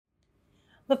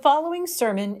The following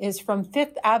sermon is from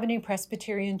Fifth Avenue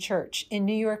Presbyterian Church in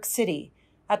New York City,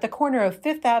 at the corner of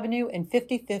Fifth Avenue and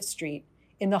 55th Street,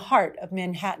 in the heart of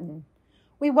Manhattan.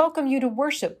 We welcome you to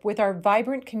worship with our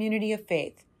vibrant community of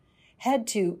faith. Head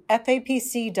to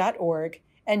fapc.org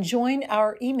and join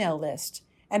our email list,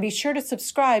 and be sure to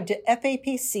subscribe to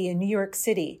FAPC in New York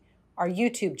City, our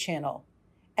YouTube channel.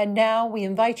 And now we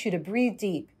invite you to breathe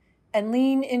deep and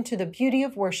lean into the beauty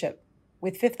of worship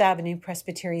with Fifth Avenue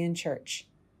Presbyterian Church.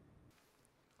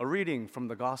 A reading from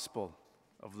the Gospel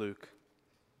of Luke.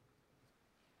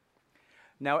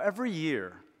 Now every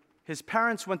year, his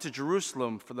parents went to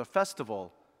Jerusalem for the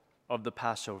festival of the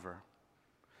Passover.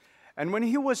 And when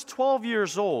he was 12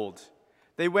 years old,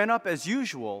 they went up as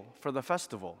usual for the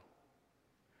festival.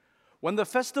 When the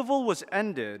festival was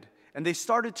ended and they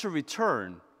started to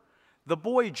return, the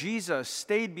boy Jesus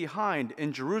stayed behind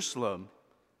in Jerusalem,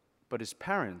 but his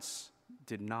parents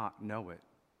did not know it.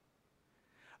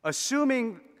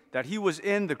 Assuming that he was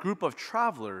in the group of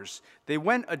travelers, they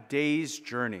went a day's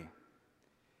journey.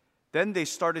 Then they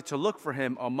started to look for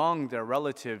him among their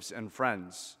relatives and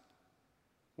friends.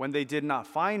 When they did not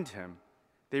find him,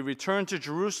 they returned to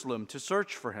Jerusalem to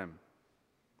search for him.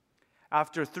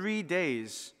 After 3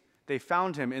 days, they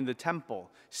found him in the temple,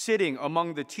 sitting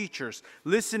among the teachers,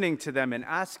 listening to them and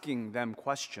asking them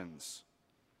questions.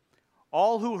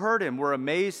 All who heard him were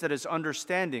amazed at his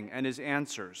understanding and his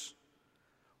answers.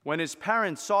 When his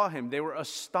parents saw him, they were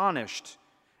astonished,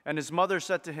 and his mother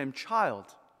said to him,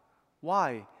 "Child,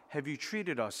 why have you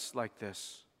treated us like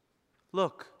this?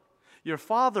 Look, your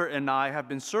father and I have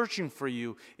been searching for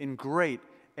you in great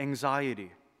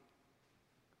anxiety."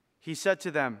 He said to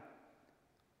them,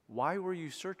 "Why were you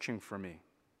searching for me?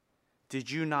 Did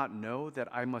you not know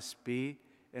that I must be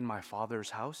in my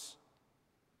Father's house?"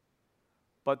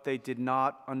 But they did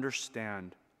not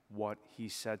understand what he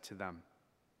said to them.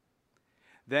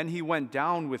 Then he went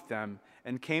down with them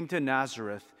and came to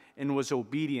Nazareth and was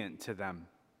obedient to them.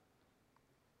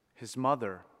 His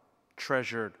mother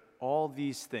treasured all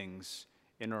these things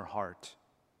in her heart.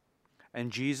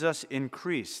 And Jesus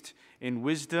increased in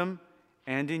wisdom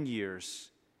and in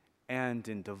years and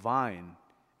in divine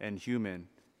and human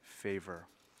favor.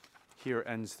 Here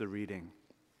ends the reading.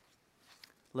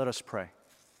 Let us pray.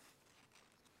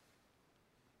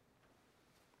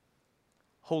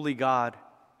 Holy God,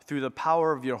 through the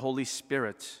power of your Holy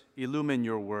Spirit, illumine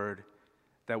your word,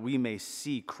 that we may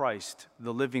see Christ,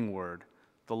 the living word,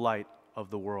 the light of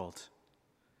the world.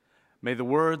 May the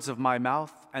words of my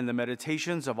mouth and the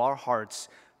meditations of our hearts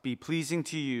be pleasing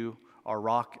to you, our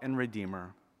rock and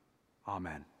redeemer.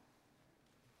 Amen.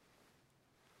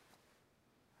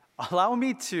 Allow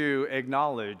me to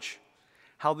acknowledge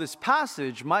how this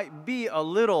passage might be a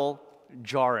little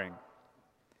jarring.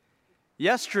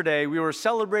 Yesterday, we were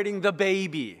celebrating the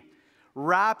baby,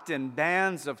 wrapped in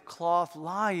bands of cloth,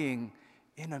 lying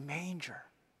in a manger.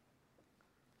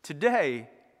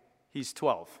 Today, he's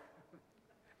 12,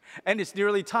 and it's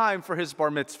nearly time for his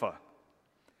bar mitzvah.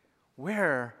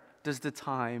 Where does the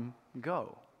time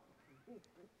go?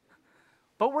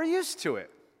 But we're used to it.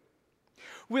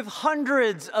 With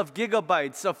hundreds of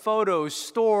gigabytes of photos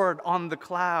stored on the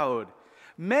cloud,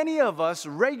 many of us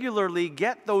regularly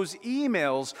get those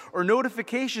emails or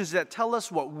notifications that tell us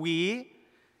what we,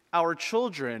 our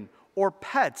children, or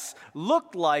pets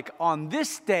looked like on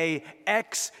this day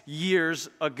X years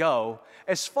ago,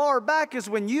 as far back as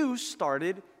when you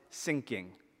started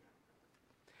sinking.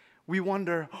 We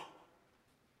wonder,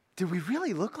 did we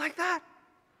really look like that?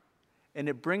 And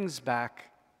it brings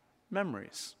back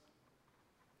memories.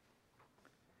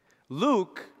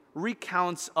 Luke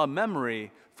recounts a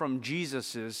memory from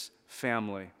Jesus'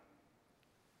 family.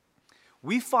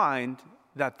 We find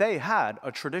that they had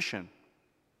a tradition.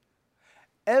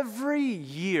 Every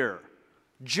year,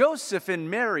 Joseph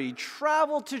and Mary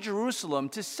traveled to Jerusalem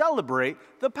to celebrate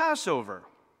the Passover.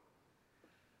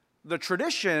 The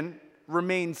tradition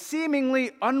remained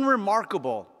seemingly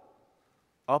unremarkable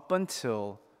up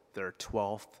until their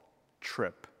 12th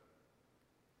trip,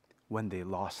 when they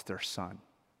lost their son.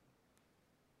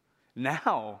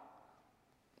 Now,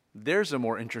 there's a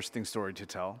more interesting story to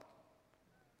tell.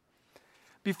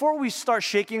 Before we start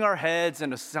shaking our heads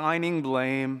and assigning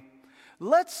blame,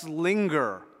 let's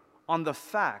linger on the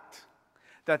fact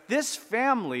that this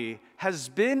family has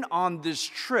been on this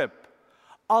trip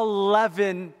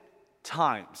 11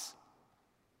 times.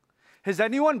 Has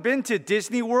anyone been to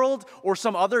Disney World or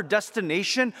some other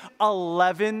destination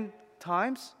 11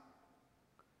 times?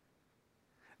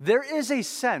 There is a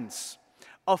sense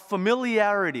of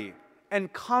familiarity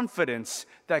and confidence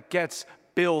that gets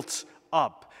built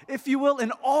up. If you will,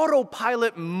 an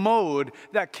autopilot mode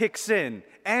that kicks in.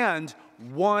 And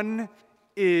one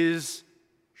is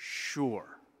sure.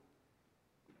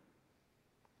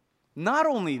 Not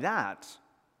only that,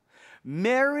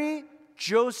 Mary,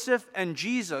 Joseph, and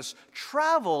Jesus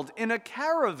traveled in a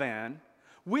caravan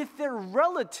with their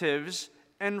relatives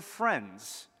and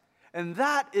friends. And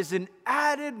that is an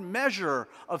added measure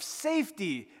of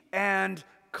safety and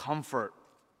comfort.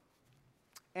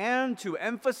 And to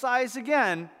emphasize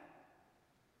again,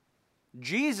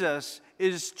 Jesus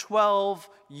is 12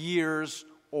 years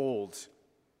old.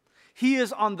 He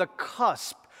is on the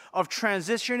cusp of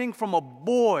transitioning from a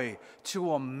boy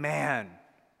to a man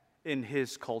in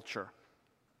his culture.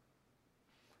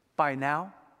 By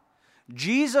now,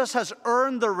 Jesus has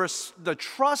earned the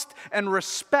trust and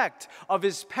respect of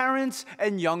his parents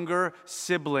and younger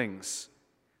siblings.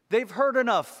 They've heard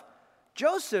enough.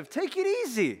 Joseph, take it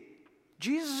easy.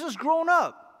 Jesus has grown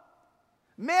up.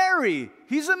 Mary,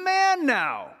 he's a man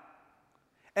now.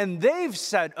 And they've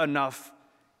said enough.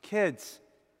 Kids,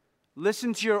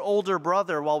 listen to your older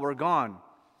brother while we're gone.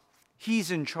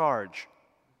 He's in charge.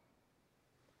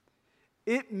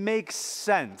 It makes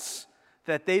sense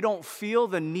that they don't feel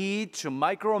the need to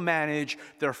micromanage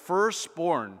their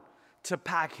firstborn to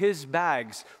pack his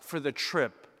bags for the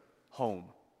trip home.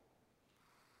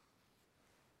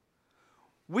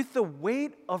 With the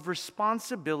weight of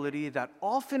responsibility that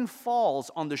often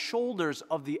falls on the shoulders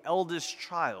of the eldest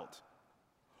child,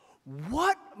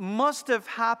 what must have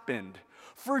happened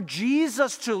for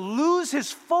Jesus to lose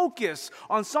his focus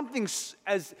on something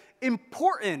as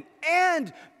important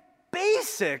and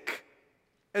basic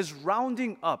as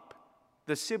rounding up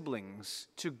the siblings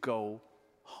to go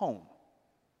home?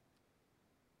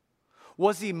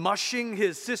 Was he mushing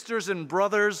his sisters and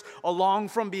brothers along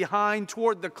from behind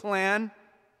toward the clan,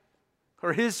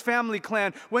 or his family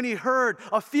clan, when he heard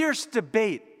a fierce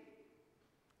debate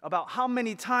about how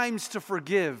many times to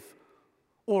forgive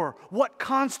or what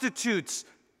constitutes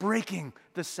breaking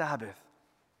the Sabbath?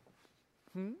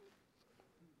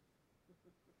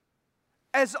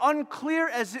 As unclear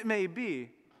as it may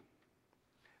be,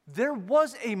 there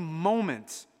was a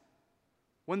moment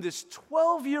when this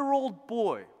 12-year-old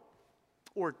boy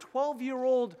or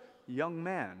 12-year-old young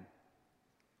man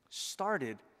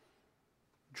started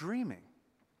dreaming.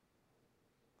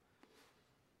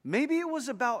 Maybe it was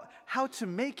about how to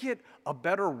make it a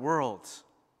better world,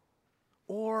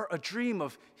 or a dream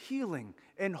of healing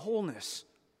and wholeness.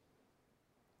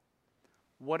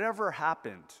 Whatever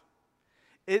happened,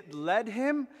 it led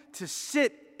him to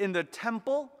sit in the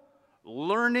temple,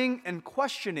 learning and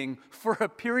questioning for a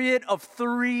period of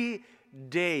 3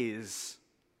 days.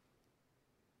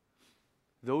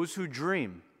 Those who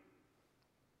dream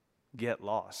get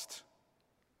lost.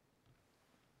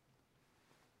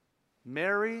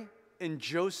 Mary and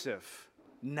Joseph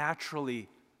naturally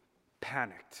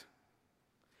panicked.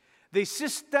 They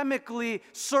systemically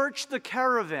searched the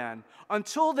caravan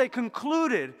until they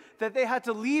concluded that they had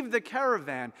to leave the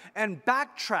caravan and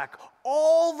backtrack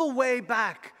all the way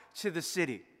back to the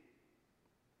city.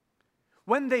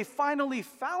 When they finally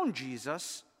found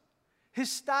Jesus,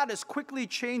 his status quickly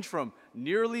changed from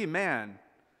nearly man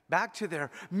back to their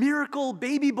miracle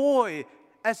baby boy,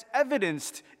 as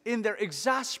evidenced in their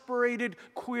exasperated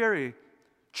query,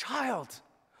 "Child,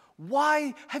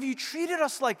 why have you treated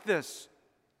us like this?"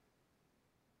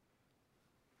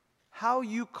 How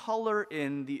you color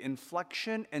in the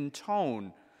inflection and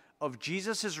tone of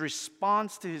Jesus'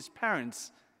 response to his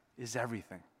parents is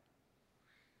everything.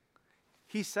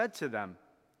 He said to them,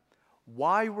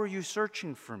 "Why were you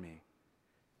searching for me?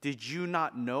 Did you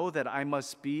not know that I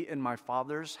must be in my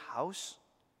Father's house?"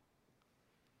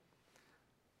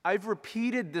 I've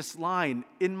repeated this line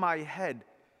in my head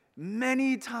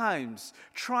many times,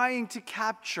 trying to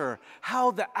capture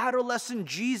how the adolescent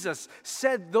Jesus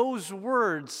said those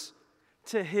words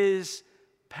to his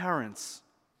parents.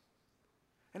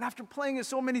 And after playing it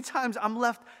so many times, I'm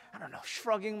left,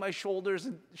 shrugging my shoulders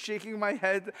and shaking my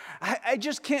head. I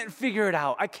just can't figure it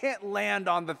out. I can't land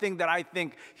on the thing that I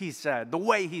think he said, the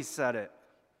way he said it.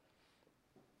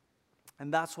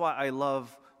 And that's why I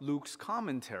love Luke's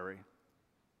commentary.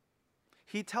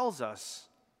 He tells us,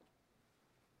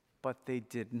 but they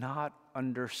did not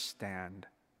understand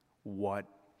what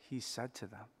he said to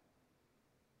them.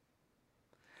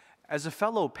 As a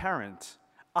fellow parent,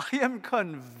 I am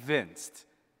convinced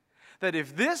that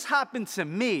if this happened to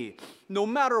me, no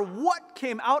matter what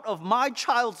came out of my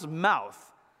child's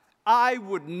mouth, I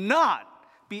would not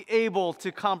be able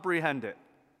to comprehend it.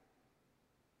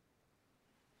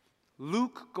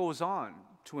 Luke goes on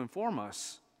to inform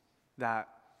us that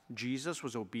Jesus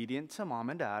was obedient to mom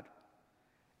and dad,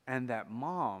 and that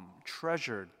mom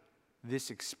treasured this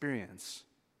experience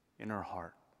in her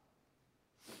heart.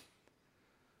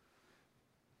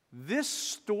 This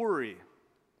story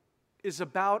is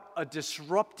about a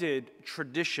disrupted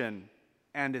tradition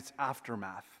and its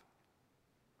aftermath.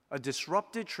 A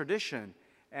disrupted tradition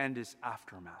and its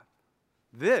aftermath.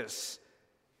 This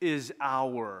is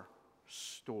our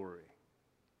story.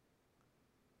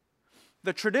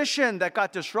 The tradition that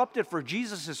got disrupted for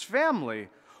Jesus' family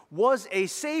was a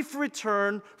safe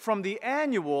return from the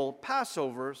annual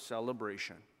Passover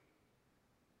celebration.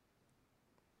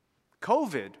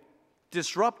 COVID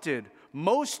disrupted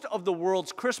most of the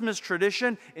world's Christmas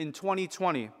tradition in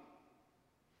 2020.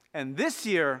 And this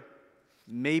year,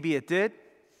 maybe it did,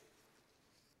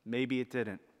 maybe it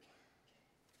didn't.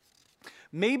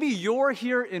 Maybe you're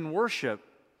here in worship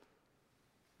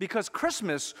because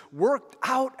Christmas worked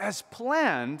out as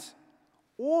planned,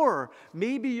 or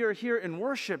maybe you're here in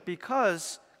worship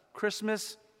because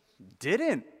Christmas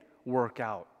didn't work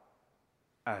out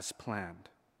as planned.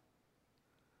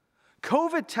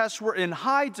 COVID tests were in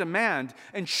high demand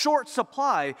and short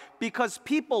supply because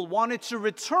people wanted to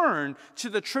return to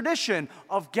the tradition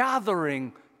of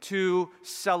gathering to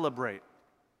celebrate.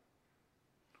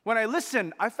 When I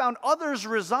listened, I found others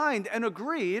resigned and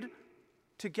agreed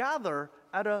to gather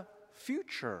at a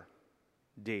future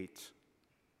date.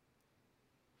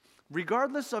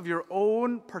 Regardless of your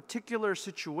own particular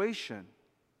situation,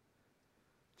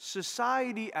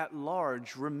 society at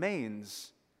large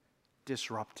remains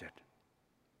disrupted.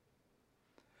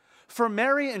 For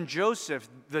Mary and Joseph,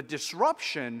 the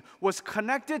disruption was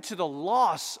connected to the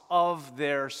loss of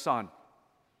their son,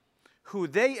 who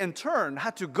they in turn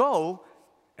had to go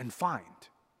and find.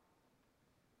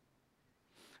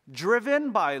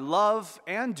 Driven by love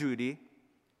and duty,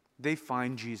 they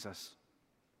find Jesus.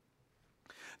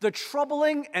 The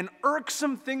troubling and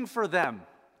irksome thing for them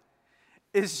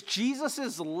is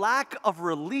Jesus' lack of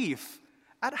relief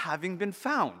at having been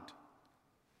found.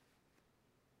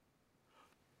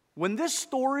 When this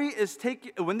story is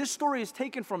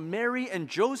taken from Mary and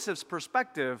Joseph's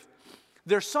perspective,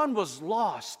 their son was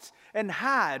lost and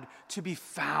had to be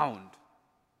found.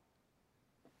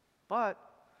 But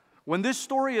when this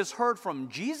story is heard from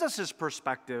Jesus'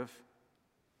 perspective,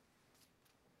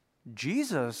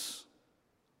 Jesus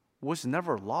was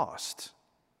never lost.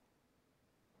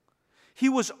 He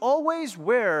was always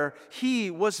where he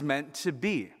was meant to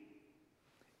be,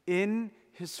 in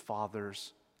his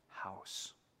Father's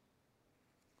house.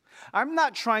 I'm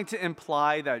not trying to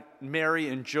imply that Mary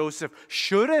and Joseph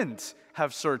shouldn't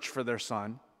have searched for their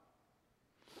son.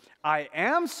 I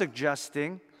am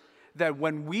suggesting that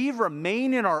when we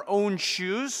remain in our own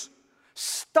shoes,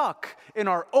 stuck in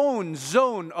our own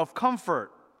zone of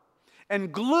comfort,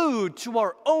 and glued to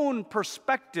our own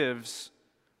perspectives,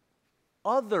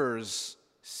 others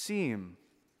seem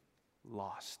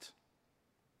lost.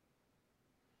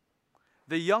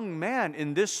 The young man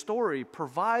in this story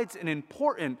provides an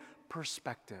important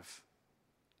perspective: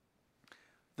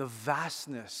 the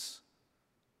vastness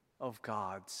of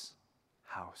God's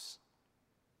house.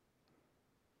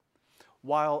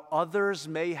 While others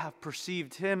may have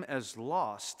perceived him as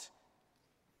lost,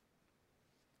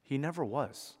 he never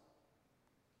was.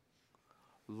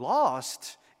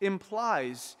 Lost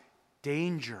implies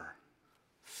danger,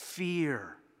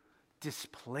 fear,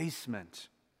 displacement.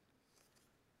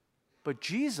 But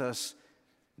Jesus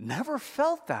never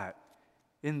felt that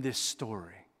in this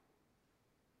story.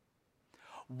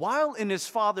 While in his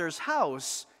Father's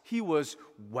house, he was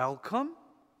welcome,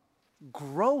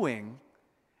 growing,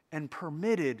 and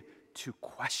permitted to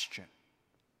question.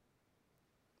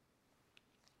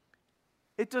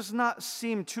 It does not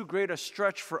seem too great a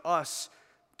stretch for us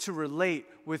to relate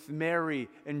with Mary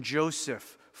and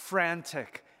Joseph,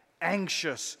 frantic,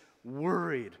 anxious,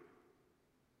 worried.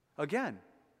 Again,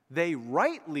 they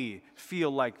rightly feel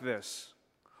like this.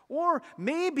 Or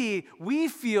maybe we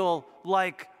feel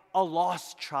like a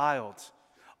lost child,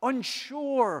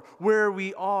 unsure where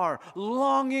we are,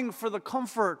 longing for the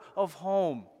comfort of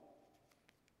home.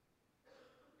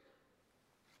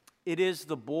 It is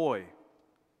the boy,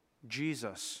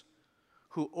 Jesus,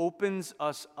 who opens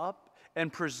us up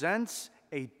and presents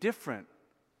a different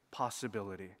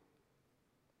possibility.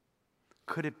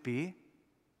 Could it be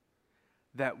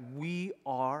that we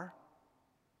are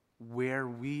where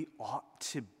we ought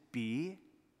to be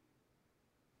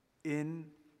in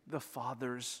the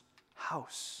Father's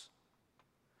house,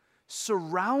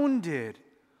 surrounded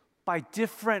by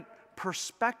different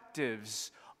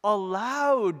perspectives,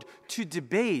 allowed to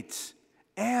debate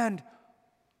and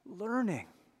learning?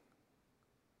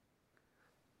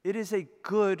 It is a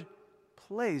good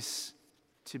place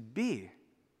to be,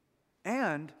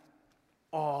 and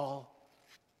all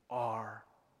are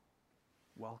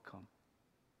welcome.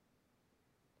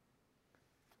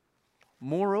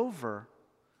 Moreover,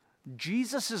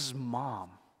 Jesus'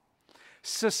 mom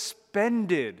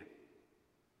suspended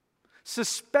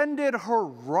her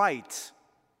right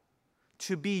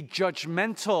to be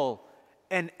judgmental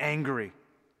and angry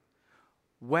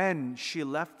when she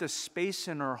left the space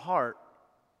in her heart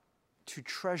to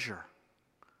treasure,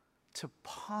 to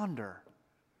ponder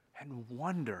and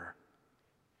wonder,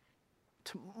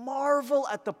 to marvel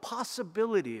at the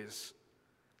possibilities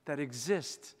that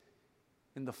exist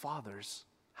in the Father's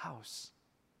house.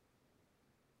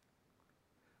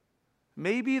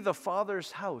 Maybe the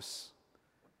Father's house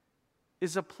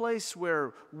is a place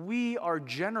where we are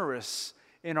generous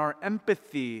in our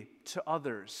empathy to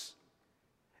others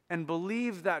and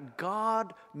believe that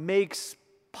God makes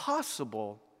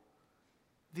possible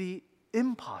the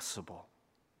impossible.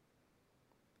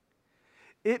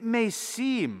 It may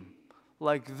seem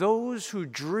like those who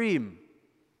dream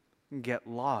get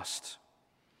lost,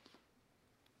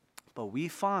 but we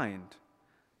find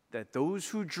that those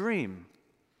who dream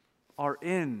are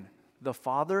in the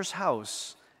Father's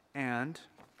house, and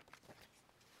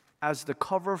as the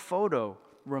cover photo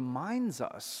reminds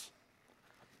us,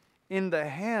 in the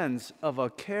hands of a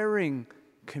caring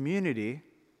community,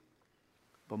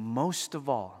 but most of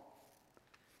all,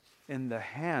 in the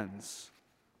hands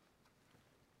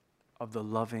of the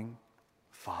loving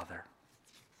Father.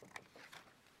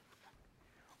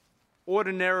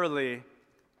 Ordinarily,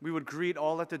 we would greet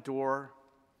all at the door,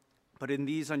 but in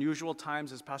these unusual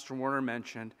times, as Pastor Warner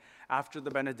mentioned, after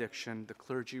the benediction, the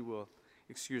clergy will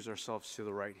excuse ourselves to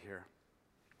the right here.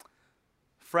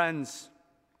 Friends,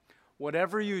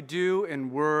 whatever you do in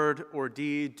word or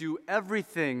deed, do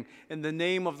everything in the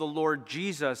name of the Lord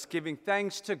Jesus, giving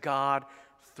thanks to God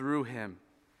through him.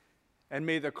 And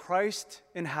may the Christ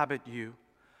inhabit you,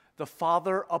 the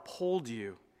Father uphold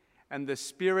you, and the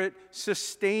Spirit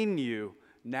sustain you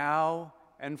now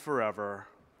and forever.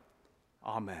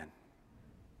 Amen.